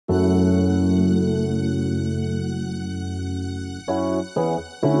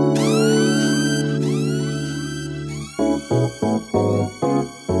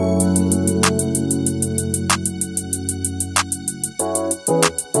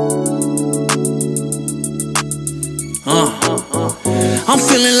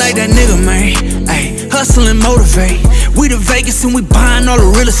feeling like that nigga, man. Ay, hustle and motivate. We the Vegas and we buying all the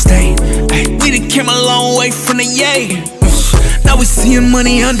real estate. Ay, we done came a long way from the yay. Now we seeing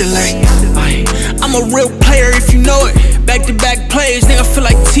money underlay. Ay, I'm a real player if you know it. Back-to-back plays, nigga feel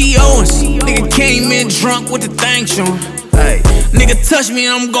like T. Owens. Nigga came in drunk with the thing showing. Ay, nigga touch me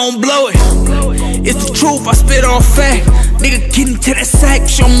and I'm gon' blow it. It's the truth, I spit all fact. Nigga getting to that sack,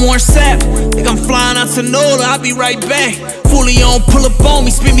 show more sap. Nigga I'm flying out to NOLA, I'll be right back. Fully on, pull up on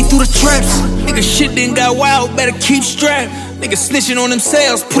me, spin me through the traps. Nigga shit done got wild, better keep strapped. Nigga snitching on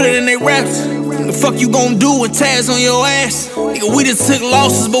themselves, put it in their raps. The fuck you gon' do with Taz on your ass? Nigga we done took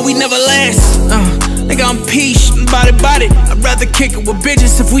losses, but we never last. Nigga I'm peach, body. I'd rather kick it with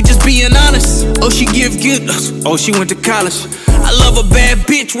bitches if we just being honest. Oh she give good, oh she went to college. I love a bad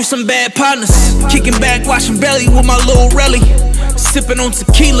bitch with some bad partners. Kicking back, washing belly with my little rally. Sipping on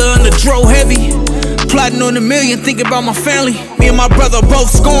tequila under dro heavy. Plotting on $1 million, thinking about my family. Me and my brother both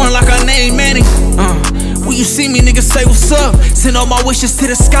scoring like our name Manny. When you see me, niggas say what's up. Send all my wishes to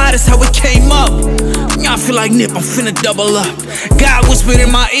the sky, that's how it came up. I feel like Nip, I'm finna double up. God whispered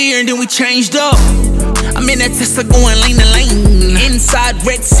in my ear and then we changed up. I'm in that Tesla going lane to lane. Inside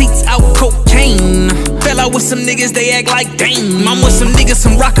red seats, out cocaine. Fell out with some niggas, they act like Dame. I'm with some niggas,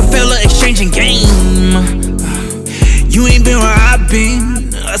 some Rockefeller exchanging game. You ain't been where I've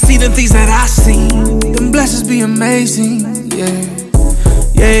been. I see the things that I seen. Them blessings be amazing, yeah.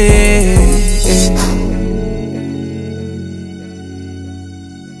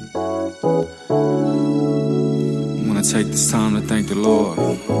 I wanna take this time to thank the Lord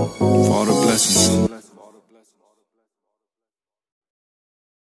for all the blessings.